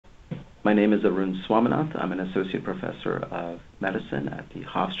My name is Arun Swaminath. I'm an associate professor of medicine at the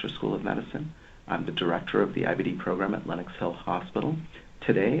Hofstra School of Medicine. I'm the director of the IBD program at Lenox Hill Hospital.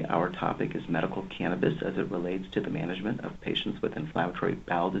 Today, our topic is medical cannabis as it relates to the management of patients with inflammatory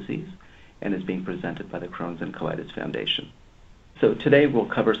bowel disease and is being presented by the Crohn's and Colitis Foundation. So today we'll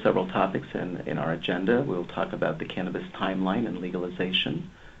cover several topics in our agenda. We'll talk about the cannabis timeline and legalization,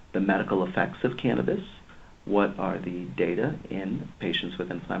 the medical effects of cannabis, what are the data in patients with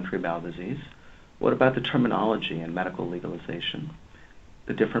inflammatory bowel disease, what about the terminology and medical legalization,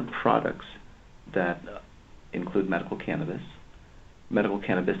 the different products that include medical cannabis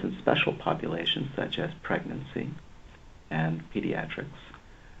in special populations such as pregnancy and pediatrics,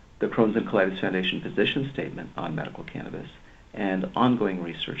 the Crohn's and Colitis Foundation position statement on medical cannabis, and ongoing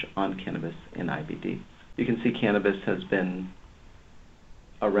research on cannabis in IBD. You can see cannabis has been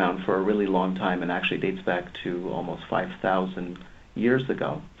around for a really long time and actually dates back to almost 5,000 years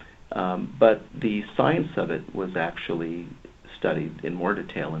ago. But the science of it was actually studied in more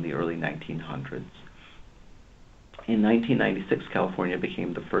detail in the early 1900s. In 1996, California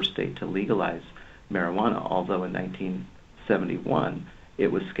became the first state to legalize marijuana, although in 1971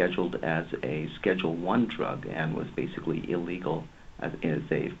 it was scheduled as a Schedule I drug and was basically illegal as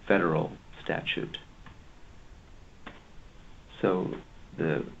a federal statute. So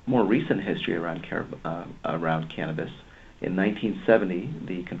the more recent history around cannabis, in 1970,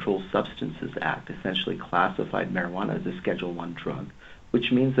 the Controlled Substances Act essentially classified marijuana as a Schedule I drug,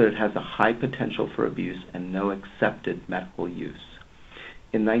 which means that it has a high potential for abuse and no accepted medical use.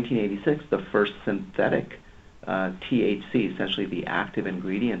 In 1986, the first synthetic THC, essentially the active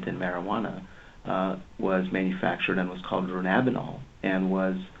ingredient in marijuana, was manufactured and was called dronabinol and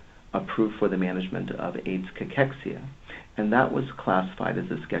was approved for the management of AIDS cachexia. And that was classified as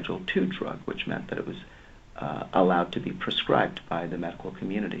a Schedule II drug, which meant that it was allowed to be prescribed by the medical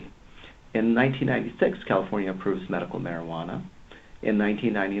community. In 1996, California approves medical marijuana. In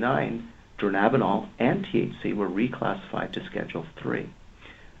 1999, dronabinol and THC were reclassified to Schedule III.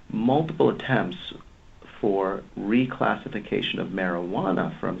 Multiple attempts for reclassification of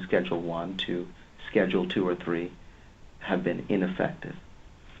marijuana from Schedule I to Schedule II or III have been ineffective.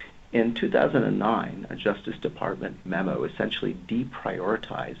 In 2009, a Justice Department memo essentially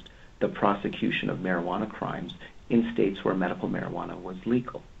deprioritized the prosecution of marijuana crimes in states where medical marijuana was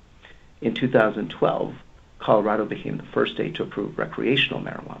legal. In 2012, Colorado became the first state to approve recreational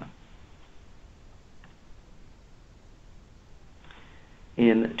marijuana.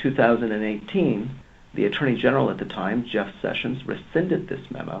 In 2018, the Attorney General at the time, Jeff Sessions, rescinded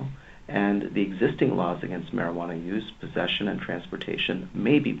this memo, and the existing laws against marijuana use, possession, and transportation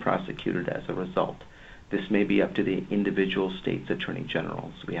may be prosecuted as a result. This may be up to the individual state's attorney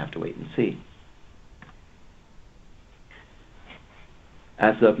generals. We have to wait and see.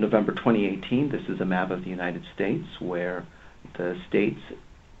 As of November 2018, this is a map of the United States where the states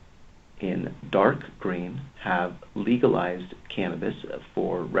in dark green have legalized cannabis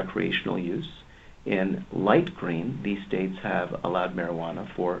for recreational use. In light green, these states have allowed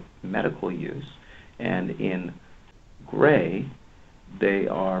marijuana for medical use, and in gray, they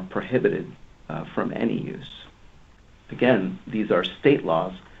are prohibited from any use. Again, these are state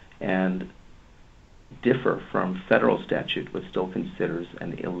laws and differ from federal statute, which still considers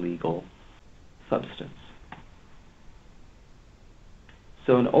an illegal substance.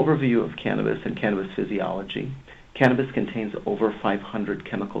 So an overview of cannabis and cannabis physiology. Cannabis contains over 500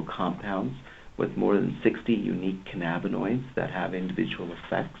 chemical compounds with more than 60 unique cannabinoids that have individual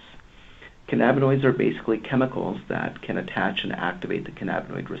effects. Cannabinoids are basically chemicals that can attach and activate the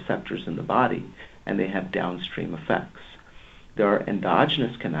cannabinoid receptors in the body, and they have downstream effects. There are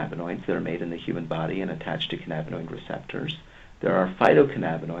endogenous cannabinoids that are made in the human body and attach to cannabinoid receptors. There are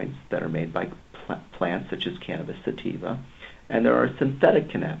phytocannabinoids that are made by plants such as cannabis sativa, and there are synthetic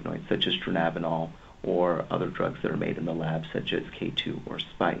cannabinoids such as dronabinol or other drugs that are made in the lab such as K2 or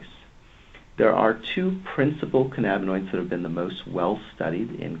spice. There are two principal cannabinoids that have been the most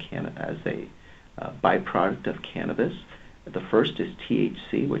well-studied as a byproduct of cannabis. The first is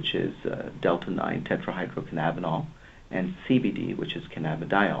THC, which is delta-9 tetrahydrocannabinol, and CBD, which is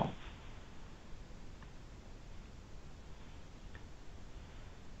cannabidiol.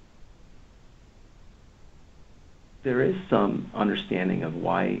 There is some understanding of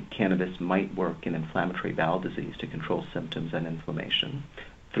why cannabis might work in inflammatory bowel disease to control symptoms and inflammation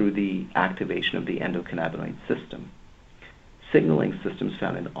through the activation of the endocannabinoid system. Signaling systems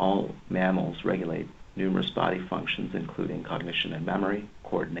found in all mammals regulate numerous body functions, including cognition and memory,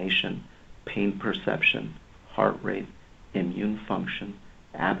 coordination, pain perception, heart rate, immune function,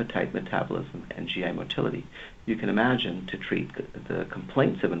 appetite metabolism, and GI motility. You can imagine to treat the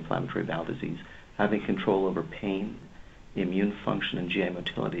complaints of inflammatory bowel disease, having control over pain, immune function, and GI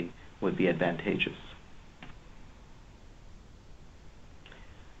motility would be advantageous.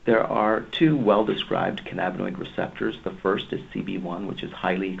 There are two well-described cannabinoid receptors. The first is CB1, which is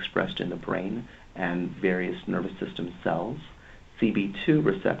highly expressed in the brain and various nervous system cells. CB2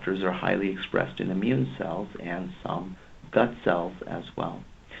 receptors are highly expressed in immune cells and some gut cells as well.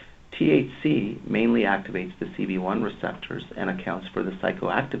 THC mainly activates the CB1 receptors and accounts for the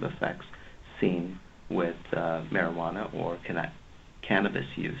psychoactive effects seen with marijuana or cannabis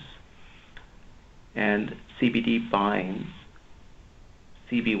use. And CBD binds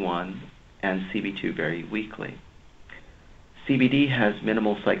CB1 and CB2 very weakly. CBD has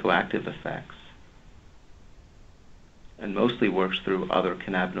minimal psychoactive effects and mostly works through other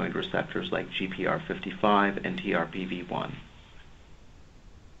cannabinoid receptors like GPR55 and TRPV1.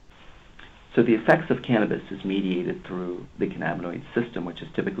 So the effects of cannabis is mediated through the cannabinoid system, which is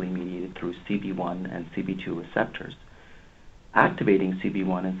typically mediated through CB1 and CB2 receptors. Activating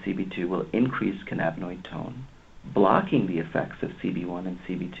CB1 and CB2 will increase cannabinoid tone. Blocking the effects of CB1 and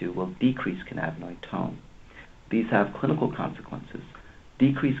CB2 will decrease cannabinoid tone. These have clinical consequences.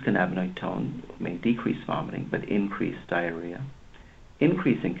 Decreased cannabinoid tone may decrease vomiting, but increase diarrhea.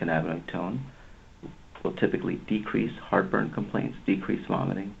 Increasing cannabinoid tone will typically decrease heartburn complaints, decrease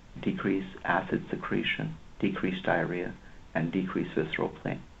vomiting, decrease acid secretion, decrease diarrhea, and decrease visceral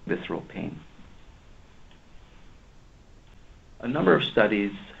pain. A number of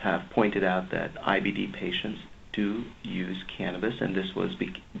studies have pointed out that IBD patients do use cannabis, and this was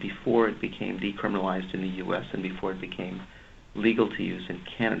before it became decriminalized in the U.S. and before it became legal to use in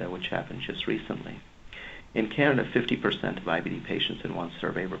Canada, which happened just recently. In Canada, 50% of IBD patients in one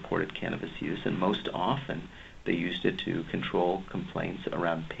survey reported cannabis use, and most often they used it to control complaints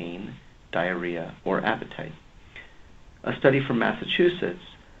around pain, diarrhea, or appetite. A study from Massachusetts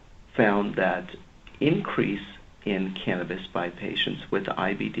found that increase in cannabis by patients with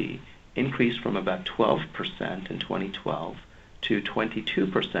IBD increased from about 12% in 2012 to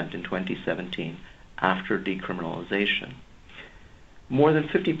 22% in 2017 after decriminalization. More than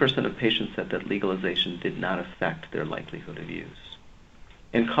 50% of patients said that legalization did not affect their likelihood of use.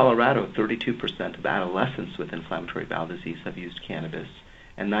 In Colorado, 32% of adolescents with inflammatory bowel disease have used cannabis,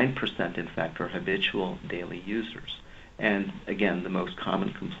 and 9% in fact are habitual daily users. And again, the most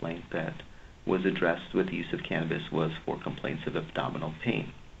common complaint that was addressed with the use of cannabis was for complaints of abdominal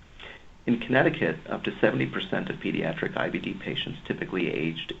pain. In Connecticut, up to 70% of pediatric IBD patients, typically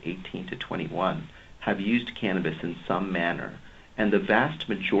aged 18 to 21, have used cannabis in some manner, and the vast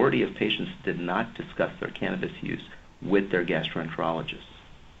majority of patients did not discuss their cannabis use with their gastroenterologists.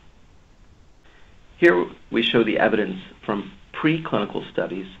 Here we show the evidence from preclinical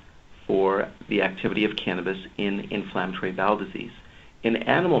studies for the activity of cannabis in inflammatory bowel disease. In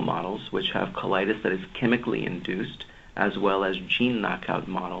animal models, which have colitis that is chemically induced, as well as gene knockout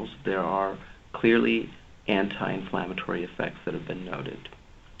models, there are clearly anti-inflammatory effects that have been noted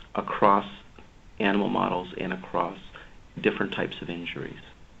across animal models and across different types of injuries.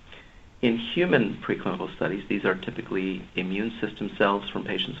 In human preclinical studies, these are typically immune system cells from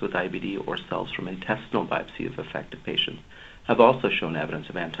patients with IBD or cells from intestinal biopsy of affected patients, have also shown evidence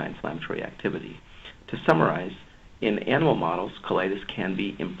of anti-inflammatory activity. To summarize, in animal models, colitis can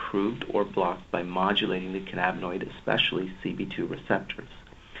be improved or blocked by modulating the cannabinoid, especially CB2 receptors.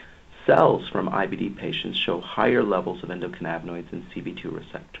 Cells from IBD patients show higher levels of endocannabinoids and CB2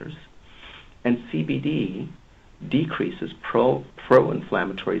 receptors, and CBD decreases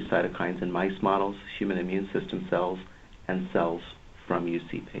pro-inflammatory cytokines in mice models, human immune system cells, and cells from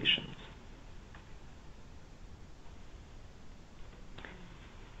UC patients.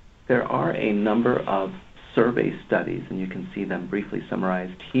 There are a number of survey studies, and you can see them briefly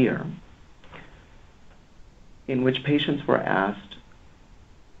summarized here, in which patients were asked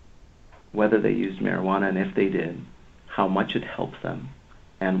whether they used marijuana, and if they did, how much it helped them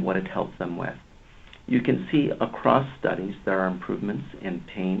and what it helped them with. You can see across studies there are improvements in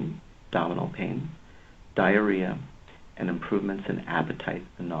pain, abdominal pain, diarrhea, and improvements in appetite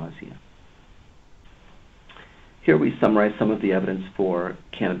and nausea. Here we summarize some of the evidence for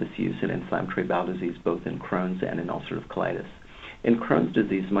cannabis use in inflammatory bowel disease, both in Crohn's and in ulcerative colitis. In Crohn's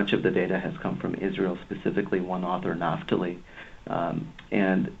disease, much of the data has come from Israel, specifically one author, Naftali,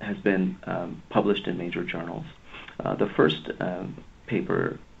 and has been published in major journals. The first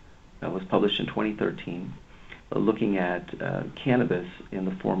paper was published in 2013, looking at cannabis in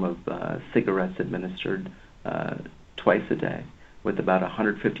the form of cigarettes administered twice a day, with about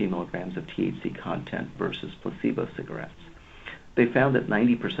 150 milligrams of THC content versus placebo cigarettes. They found that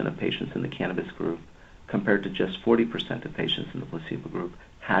 90% of patients in the cannabis group compared to just 40% of patients in the placebo group,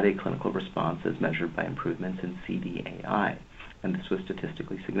 had a clinical response as measured by improvements in CDAI, and this was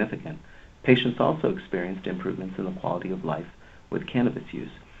statistically significant. Patients also experienced improvements in the quality of life with cannabis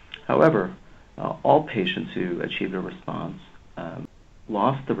use. However, all patients who achieved a response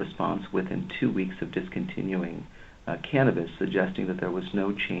lost the response within 2 weeks of discontinuing cannabis, suggesting that there was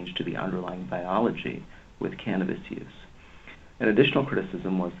no change to the underlying biology with cannabis use. An additional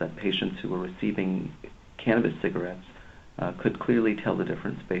criticism was that patients who were receiving cannabis cigarettes could clearly tell the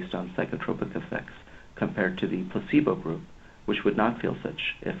difference based on psychotropic effects compared to the placebo group, which would not feel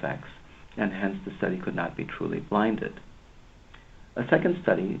such effects, and hence the study could not be truly blinded. A second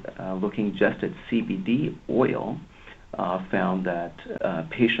study looking just at CBD oil found that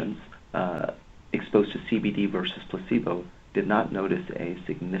patients exposed to CBD versus placebo did not notice a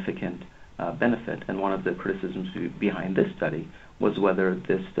significant benefit, and one of the criticisms behind this study was whether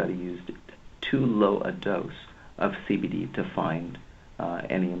this study used too low a dose of CBD to find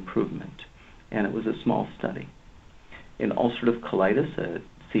any improvement, and it was a small study. In ulcerative colitis, a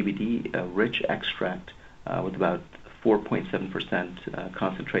CBD-rich extract with about 4.7%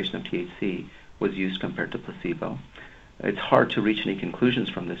 concentration of THC was used compared to placebo. It's hard to reach any conclusions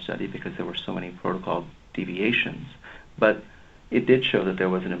from this study because there were so many protocol deviations, but it did show that there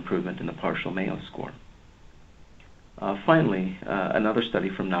was an improvement in the partial Mayo score. Finally, another study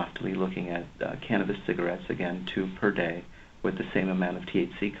from Naftali looking at cannabis cigarettes, again 2 per day, with the same amount of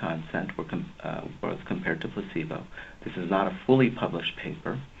THC content was compared to placebo. This is not a fully published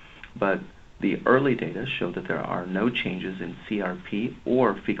paper, but the early data showed that there are no changes in CRP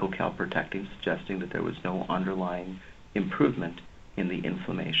or fecal calprotectin, suggesting that there was no underlying improvement in the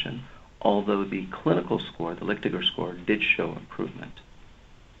inflammation, although the clinical score, the Lichtiger score, did show improvement.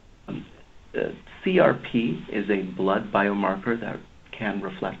 CRP is a blood biomarker that can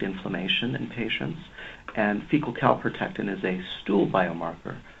reflect inflammation in patients, and fecal calprotectin is a stool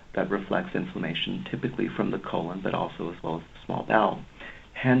biomarker that reflects inflammation, typically from the colon, but also as well as the small bowel.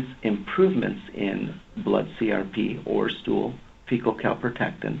 Hence, improvements in blood CRP or stool fecal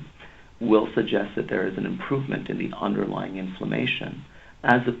calprotectin will suggest that there is an improvement in the underlying inflammation,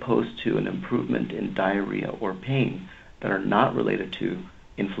 as opposed to an improvement in diarrhea or pain that are not related to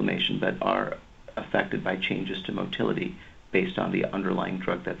inflammation but are affected by changes to motility based on the underlying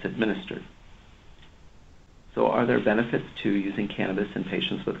drug that's administered. So are there benefits to using cannabis in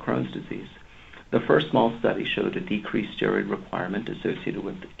patients with Crohn's disease? The first small study showed a decreased steroid requirement associated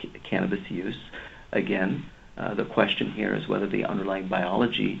with cannabis use. Again, the question here is whether the underlying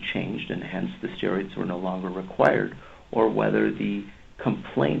biology changed and hence the steroids were no longer required, or whether the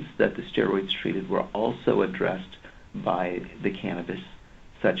complaints that the steroids treated were also addressed by the cannabis,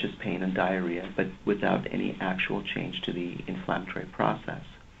 such as pain and diarrhea, but without any actual change to the inflammatory process.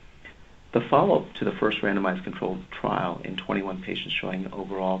 The follow-up to the first randomized controlled trial in 21 patients showing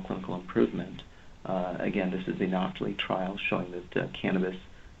overall clinical improvement, again, this is the Naftali trial showing that cannabis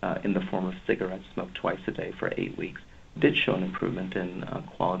in the form of cigarettes smoked twice a day for 8 weeks did show an improvement in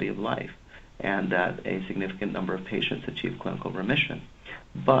quality of life, and that a significant number of patients achieved clinical remission.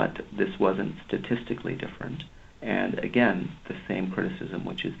 But this wasn't statistically different, and again, the same criticism,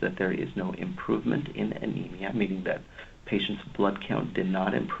 which is that there is no improvement in anemia, meaning that patients' blood count did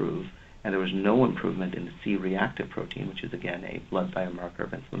not improve, and there was no improvement in the C-reactive protein, which is again a blood biomarker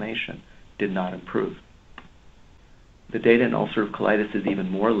of inflammation, did not improve. The data in ulcerative colitis is even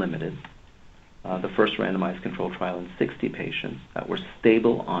more limited. The first randomized controlled trial in 60 patients that were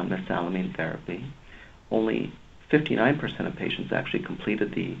stable on mesalamine therapy. Only 59% of patients actually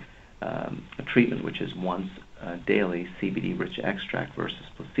completed the treatment, which is once daily CBD-rich extract versus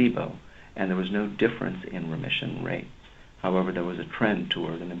placebo, and there was no difference in remission rates. However, there was a trend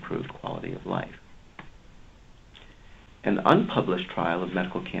toward an improved quality of life. An unpublished trial of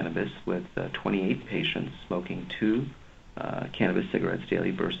medical cannabis with 28 patients smoking 2 cannabis cigarettes daily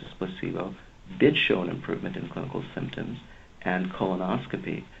versus placebo did show an improvement in clinical symptoms and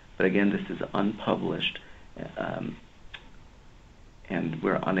colonoscopy, but again, this is unpublished, and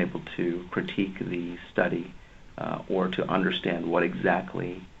we're unable to critique the study or to understand what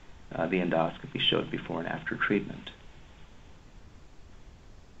exactly the endoscopy showed before and after treatment.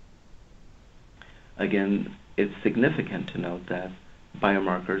 Again, it's significant to note that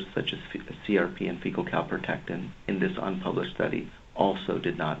biomarkers such as CRP and fecal calprotectin in this unpublished study also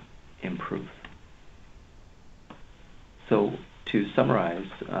did not improve. So to summarize,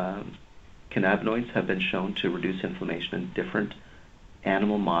 cannabinoids have been shown to reduce inflammation in different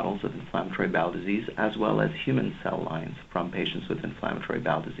animal models of inflammatory bowel disease as well as human cell lines from patients with inflammatory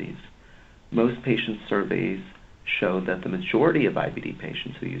bowel disease. Most patient surveys show that the majority of IBD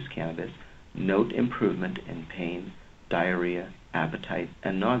patients who use cannabis note improvement in pain, diarrhea, appetite,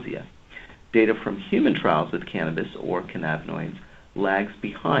 and nausea. Data from human trials with cannabis or cannabinoids lags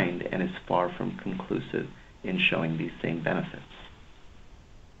behind and is far from conclusive in showing these same benefits.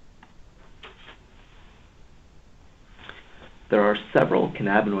 There are several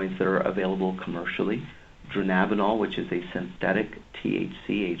cannabinoids that are available commercially. Dronabinol, which is a synthetic THC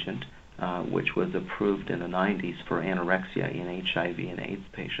agent, which was approved in the 90s for anorexia in HIV and AIDS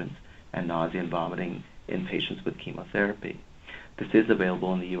patients and nausea and vomiting in patients with chemotherapy. This is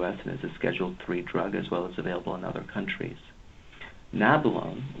available in the U.S. and is a Schedule III drug, as well as available in other countries.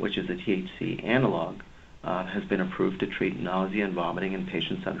 Nabilone, which is a THC analog, has been approved to treat nausea and vomiting in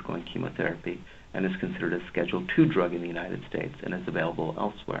patients undergoing chemotherapy and is considered a Schedule II drug in the United States and is available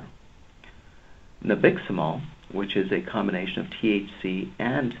elsewhere. Nabiximols, which is a combination of THC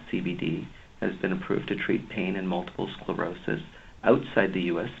and CBD, has been approved to treat pain and multiple sclerosis outside the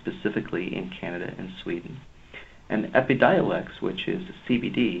U.S., specifically in Canada and Sweden. And Epidiolex, which is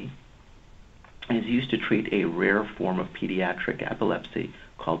CBD, is used to treat a rare form of pediatric epilepsy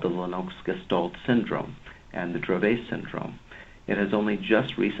called the Lennox-Gastaut syndrome and the Dravet syndrome. It has only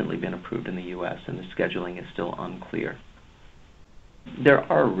just recently been approved in the U.S., and the scheduling is still unclear. There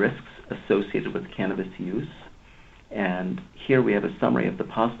are risks associated with cannabis use, and here we have a summary of the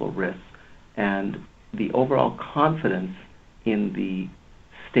possible risks and the overall confidence in the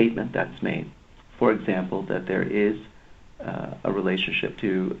statement that's made. For example, that there is a relationship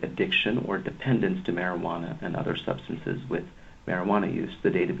to addiction or dependence to marijuana and other substances with marijuana use.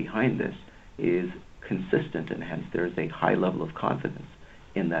 The data behind this is consistent, and hence there is a high level of confidence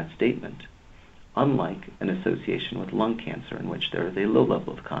in that statement, unlike an association with lung cancer in which there is a low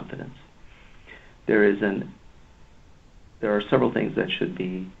level of confidence. There are several things that should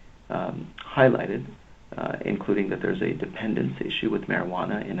be highlighted, including that there's a dependence issue with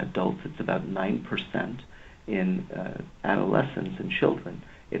marijuana. In adults, it's about 9%. In adolescents and children,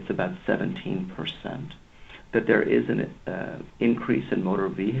 it's about 17%. That there is an increase in motor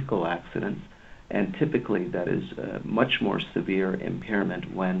vehicle accidents, and typically that is much more severe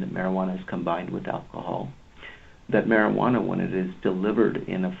impairment when marijuana is combined with alcohol. That marijuana, when it is delivered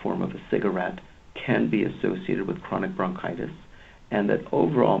in a form of a cigarette, can be associated with chronic bronchitis, and that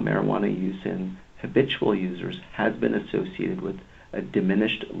overall marijuana use in habitual users has been associated with a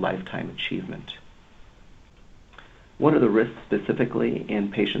diminished lifetime achievement. What are the risks specifically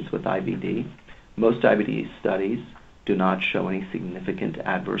in patients with IBD? Most IBD studies do not show any significant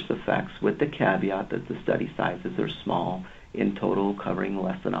adverse effects, with the caveat that the study sizes are small, in total covering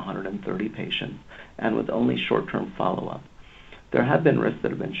less than 130 patients, and with only short-term follow-up. There have been risks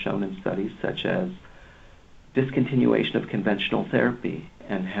that have been shown in studies, such as discontinuation of conventional therapy,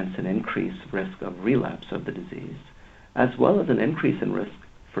 and hence an increased risk of relapse of the disease, as well as an increase in risk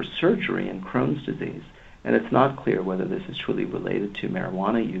for surgery in Crohn's disease. And it's not clear whether this is truly related to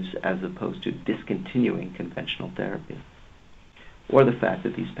marijuana use as opposed to discontinuing conventional therapy, or the fact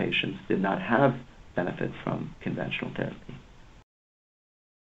that these patients did not have benefit from conventional therapy.